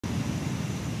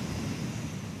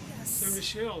So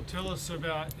Michelle, tell us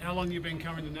about how long you've been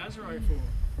coming to Nazare for.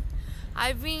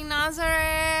 I've been in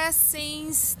Nazare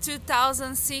since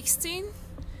 2016.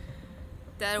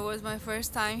 That was my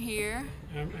first time here.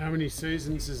 How many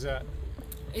seasons is that?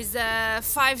 It's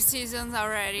 5 seasons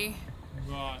already.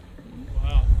 Right.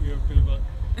 Wow. You're a bit of a.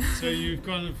 So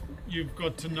you've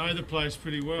got to know the place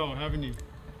pretty well, haven't you?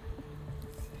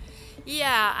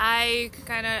 Yeah,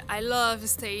 I love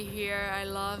stay here. I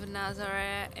love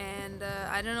Nazare, and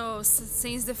I don't know.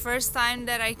 Since the first time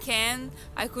that I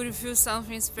could feel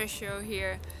something special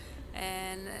here,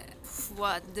 and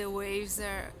what the waves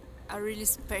are really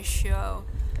special.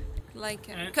 Like,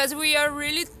 because we are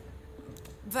really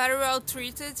very well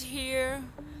treated here,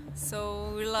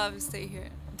 so we love stay here.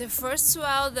 The first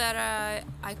swell that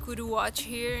I could watch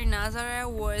here in Nazare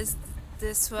was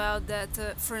the swell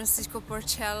that Francisco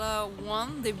Porcella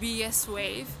won, the biggest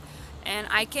wave, and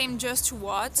I came just to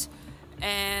watch,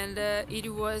 and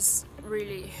it was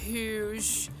really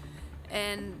huge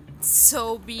and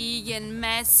so big and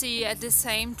messy at the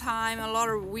same time, a lot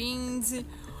of winds,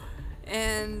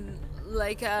 and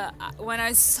like when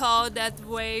I saw that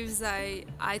waves, I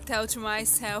thought to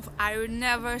myself, I would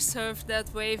never surf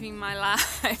that wave in my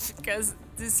life because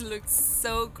this looks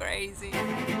so crazy.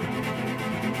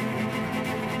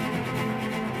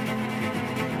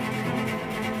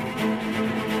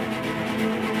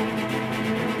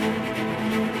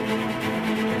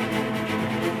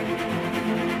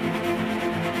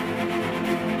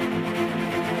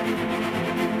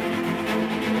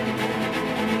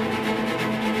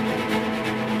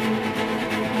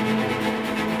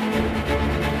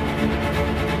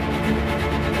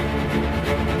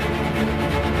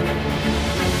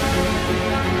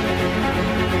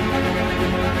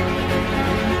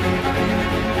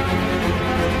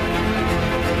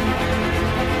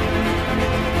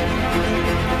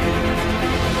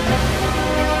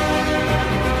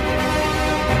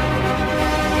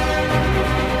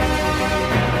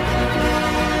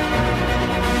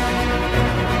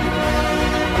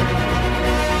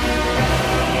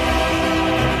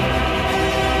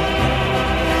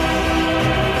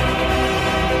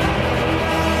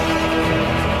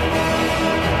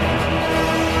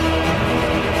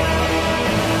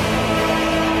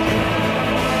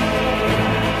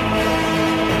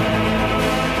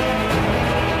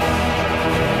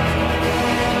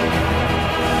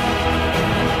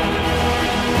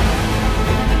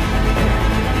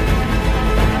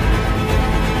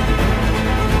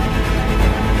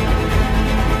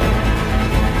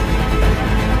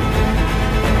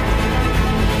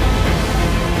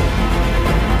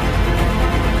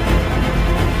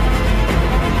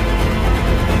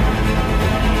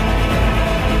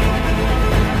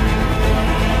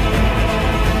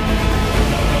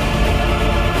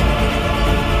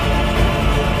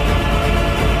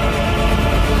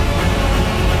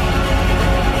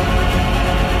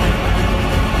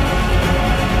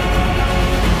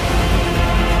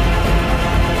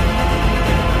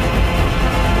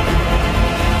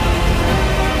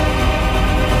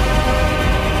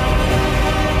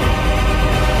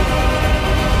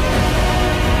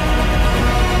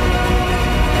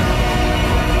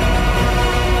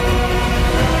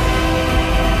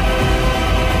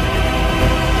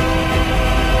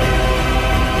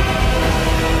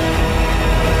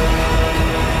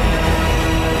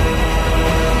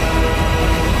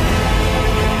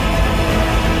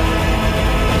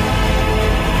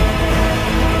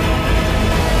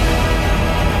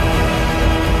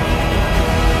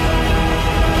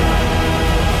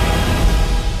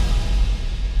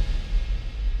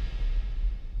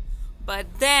 But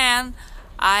then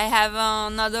I have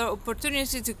another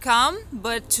opportunity to come,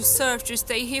 but to surf, to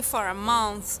stay here for a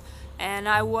month. And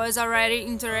I was already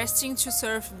interested to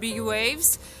surf big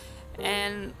waves,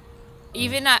 and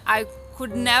even I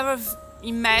could never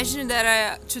imagine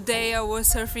that today I was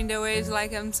surfing the waves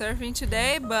like I'm surfing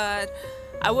today, but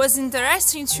I was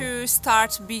interested to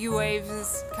start big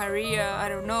waves career, I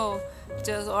don't know,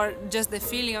 just the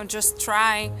feeling of just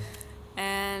trying.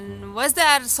 And was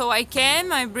that, so I came,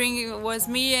 was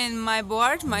me and my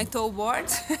board, my tow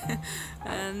board,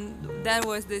 and that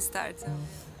was the start.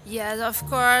 Yes, of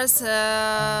course,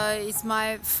 it's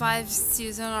my 5th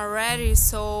season already,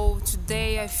 so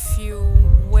today I feel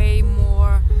way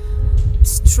more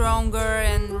stronger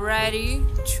and ready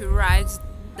to ride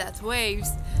that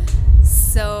waves.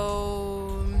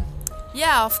 So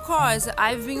yeah, of course,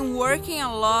 I've been working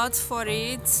a lot for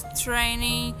it,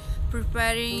 training,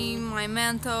 preparing my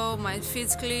mental, my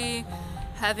physically,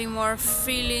 having more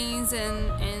feelings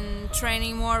and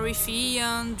training more with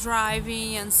Ian,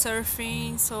 driving and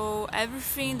surfing, so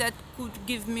everything that could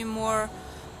give me more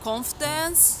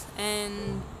confidence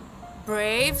and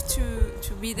brave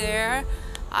to be there.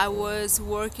 I was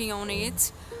working on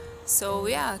it. So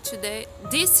yeah,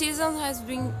 this season has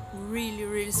been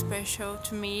really special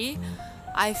to me.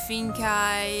 I think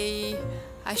I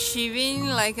achieving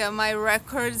like my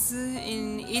records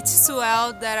in each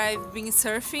swell that I've been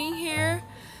surfing here,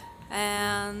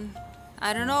 and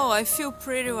I don't know, I feel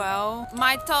pretty well.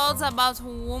 My thoughts about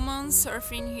women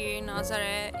surfing here in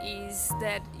Nazare is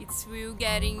that it's will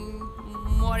getting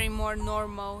more and more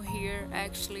normal here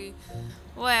actually.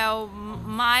 Well,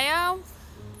 Maya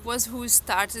was who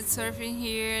started surfing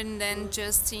here, and then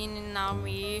Justin and now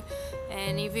me,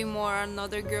 and even more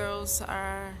other girls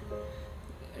are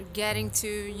getting to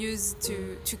use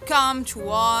to come to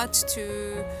watch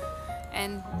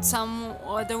and some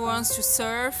other ones to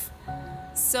surf.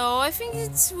 So I think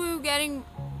we're getting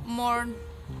more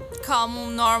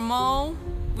common, normal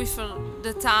with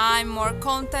the time, more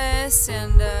contests,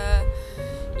 and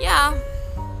yeah,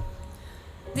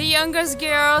 the youngest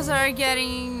girls are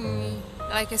getting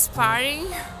like aspiring,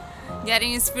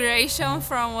 getting inspiration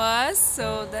from us.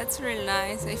 So that's really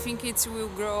nice. I think it will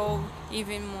grow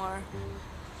even more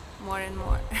and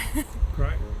more.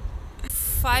 Great.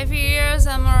 5 years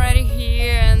I'm already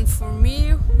here, and for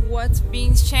me what's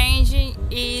been changing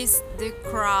is the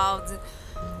crowd.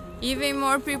 Even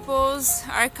more people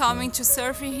are coming to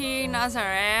surf here in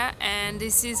Nazare, and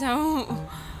this is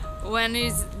when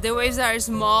the waves are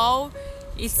small,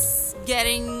 it's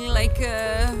getting like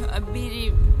a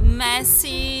bit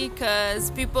messy because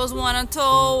people want to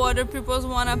tow, other people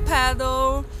want to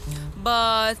paddle.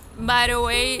 But by the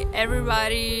way,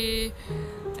 everybody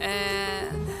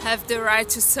have the right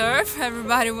to surf.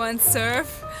 Everybody wants to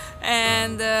surf,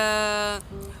 and the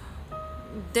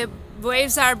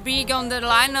waves are big on the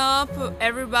lineup.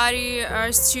 Everybody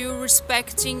are still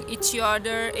respecting each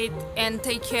other and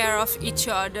take care of each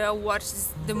other. What is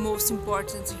the most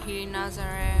important here in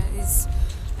Nazare is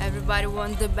everybody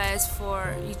wants the best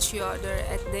for each other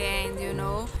at the end, you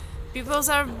know. People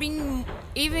are being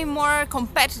even more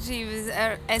competitive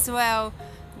as well.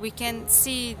 We can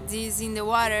see this in the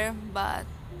water, but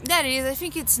I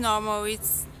think it's normal.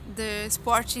 The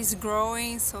sport is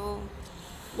growing, so.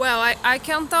 Well, I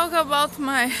can talk about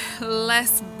my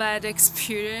last bad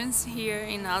experience here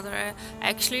in Nazare.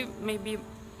 Actually, maybe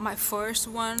my first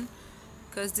one,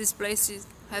 because this place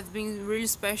has been really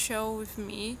special with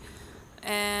me.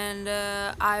 And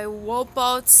I woke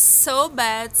out so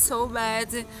bad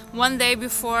one day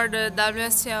before the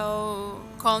WSL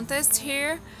contest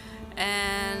here,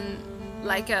 and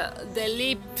like the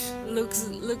lip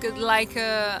looked like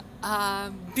a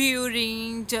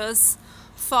building just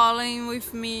falling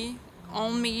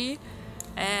on me,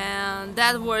 and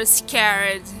that was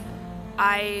scared.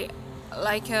 I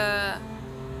like the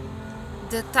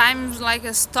time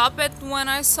stopped when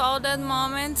I saw that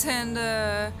moment, and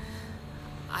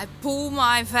I pulled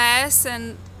my vest,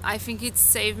 and I think it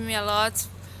saved me a lot.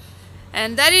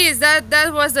 And that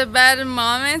was the bad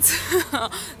moment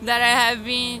that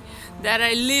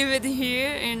I lived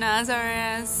here in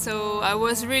Nazare. So I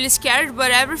was really scared,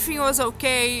 but everything was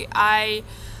okay. I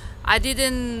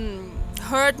didn't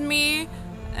hurt me,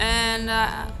 and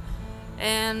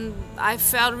I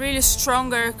felt really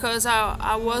stronger because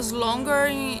I was longer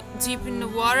deep in the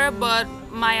water, but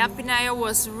my apnea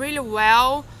was really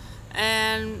well,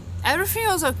 and everything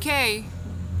was okay.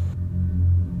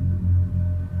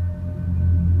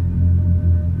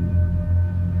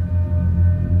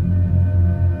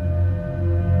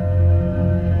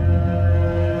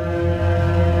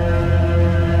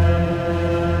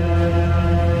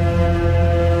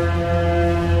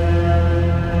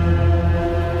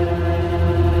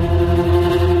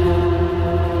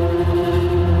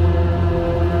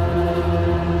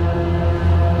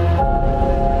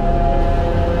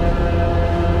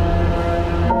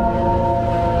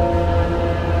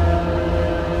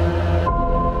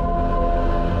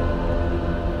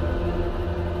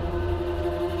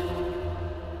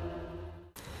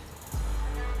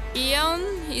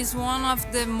 Is one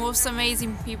of the most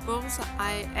amazing people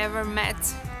I ever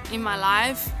met in my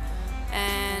life,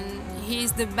 and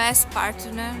he's the best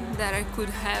partner that I could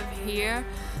have here.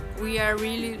 We are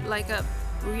really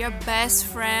we are best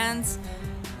friends,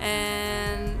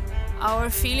 and our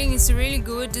feeling is really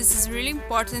good. This is really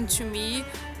important to me,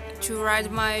 to ride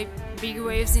my big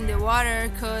waves in the water,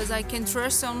 because I can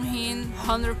trust on him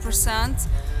 100%.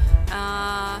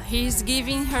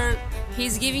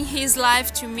 He's giving his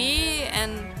life to me,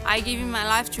 and I giving my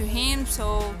life to him,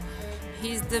 so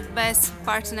he's the best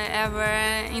partner ever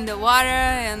in the water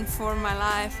and for my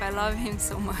life. I love him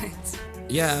so much.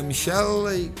 Yeah, Michelle,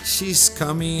 she's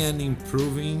coming and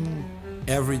improving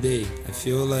every day. I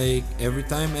feel like every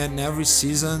time and every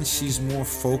season she's more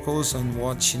focused on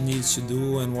what she needs to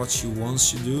do and what she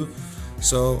wants to do.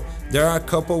 So there are a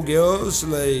couple girls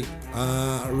like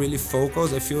really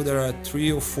focused. I feel there are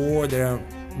 3 or 4 that are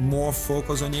more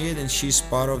focused on it, and she's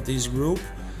part of this group.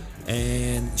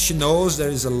 And she knows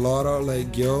there is a lot of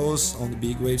like girls on the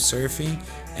big wave surfing,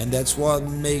 and that's what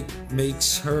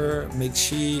makes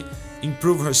she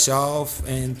improve herself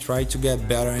and try to get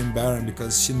better and better,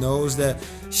 because she knows that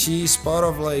she's part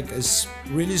of like a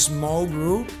really small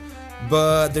group,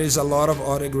 but there's a lot of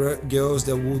other girls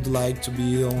that would like to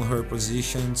be on her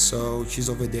position, so she's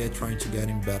over there trying to get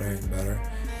him better and better.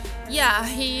 Yeah,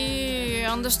 he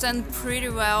understands pretty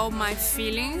well my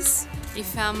feelings,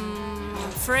 if I'm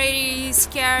afraid,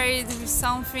 scared with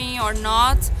something or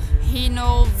not. He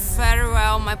knows very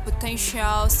well my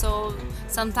potential, so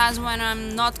sometimes when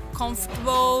I'm not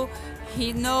comfortable,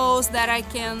 he knows that I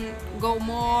can go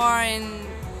more and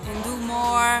do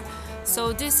more.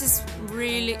 So this is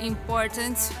really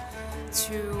important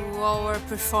to our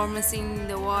performance in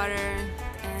the water,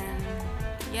 and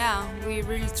yeah, we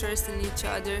really trust in each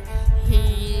other.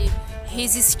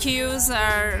 His skills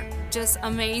are just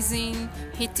amazing.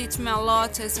 He teach me a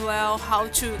lot as well, how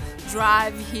to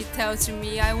drive. He tells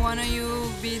me, I want you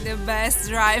be the best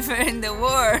driver in the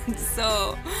world.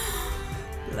 So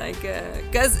like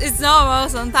because it's normal,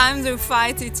 sometimes we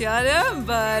fight each other,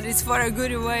 but it's for a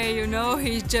good way, you know.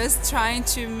 He's just trying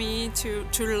to me to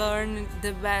learn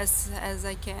the best as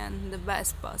I can, the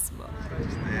best possible.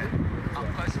 Up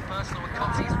close and personal with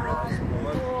Cotty's rolls.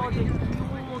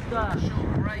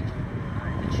 Short break.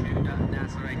 The Tudor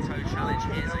Nazare toe challenge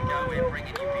is a go. We're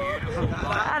bringing you beautiful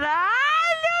light.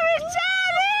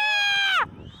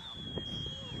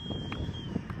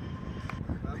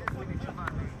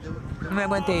 Não me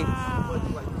aguentei.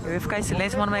 Eu ia ficar em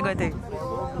silêncio, mas não me aguentei.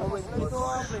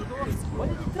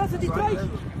 Olha de trás,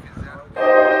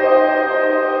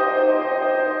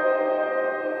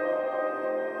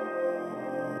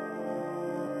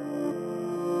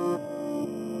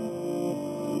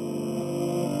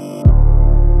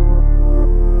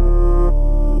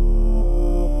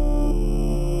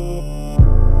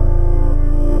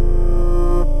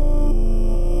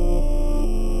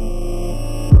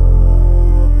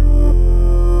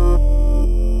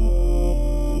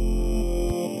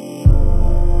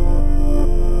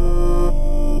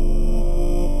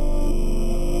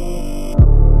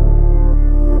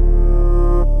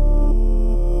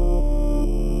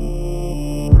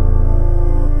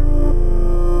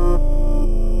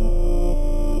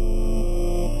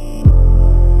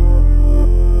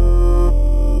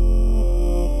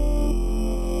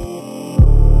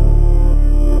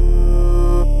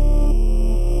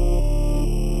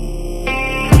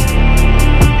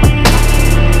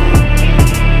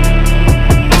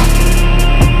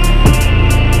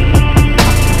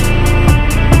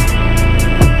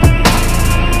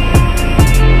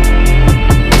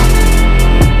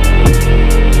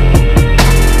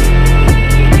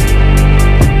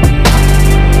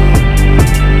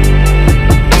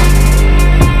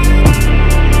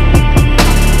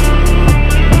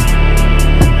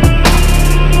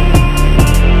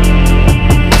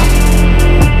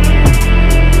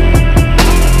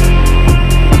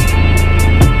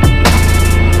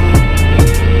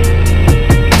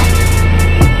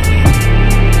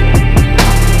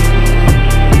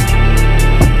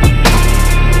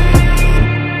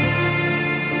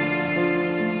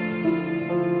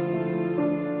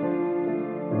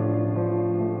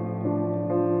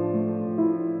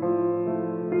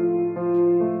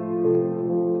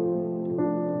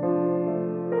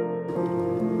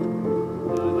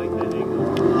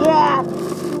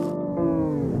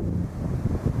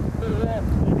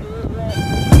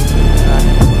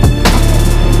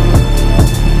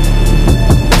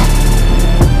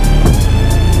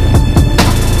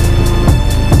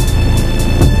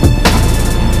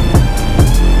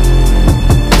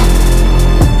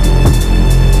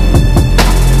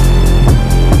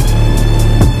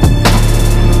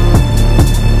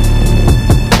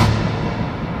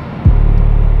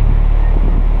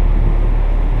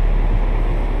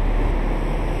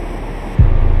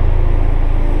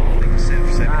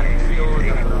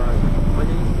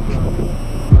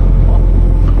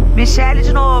 Michele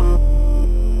de novo.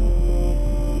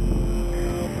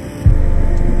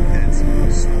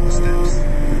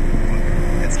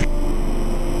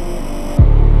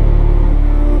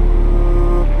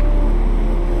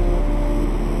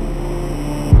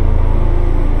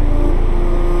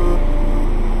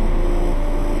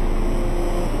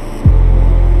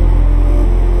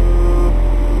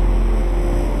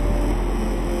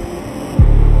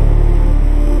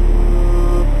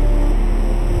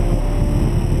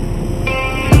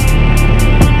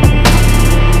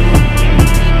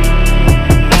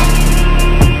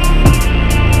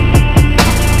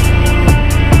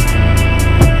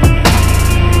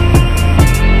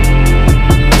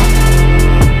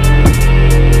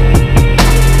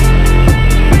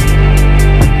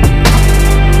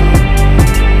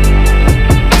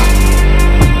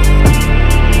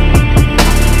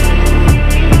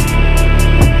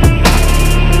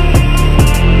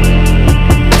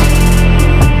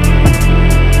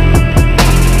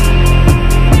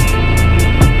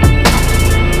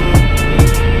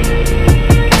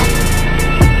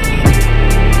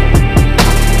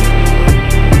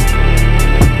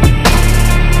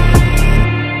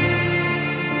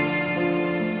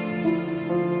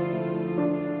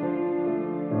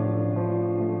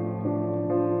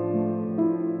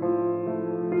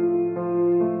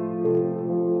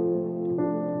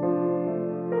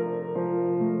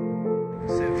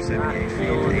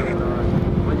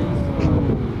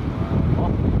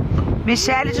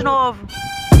 Michele de novo.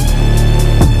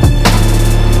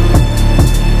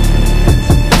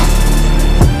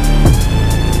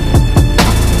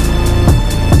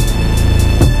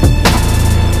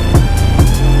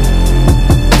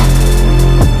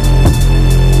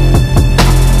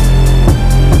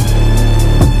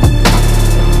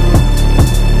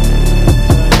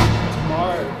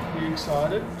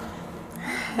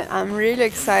 I'm really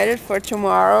excited for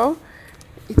tomorrow.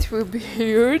 It will be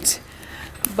huge,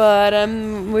 but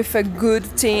I'm with a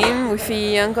good team with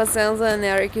Ian Cosenza and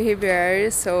Eric Ribeiro,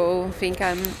 so I think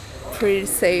I'm pretty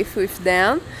safe with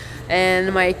them.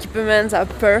 And my equipments are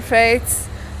perfect.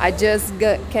 I just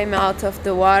came out of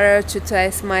the water to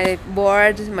test my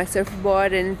board, my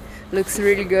surfboard, and looks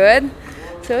really good.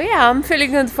 So yeah, I'm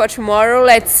feeling good for tomorrow.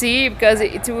 Let's see, because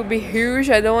it will be huge.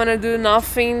 I don't want to do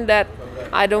nothing that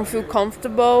I don't feel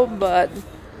comfortable, but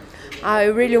I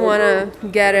really want to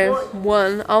get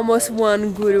almost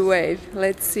one good wave.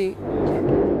 Let's see.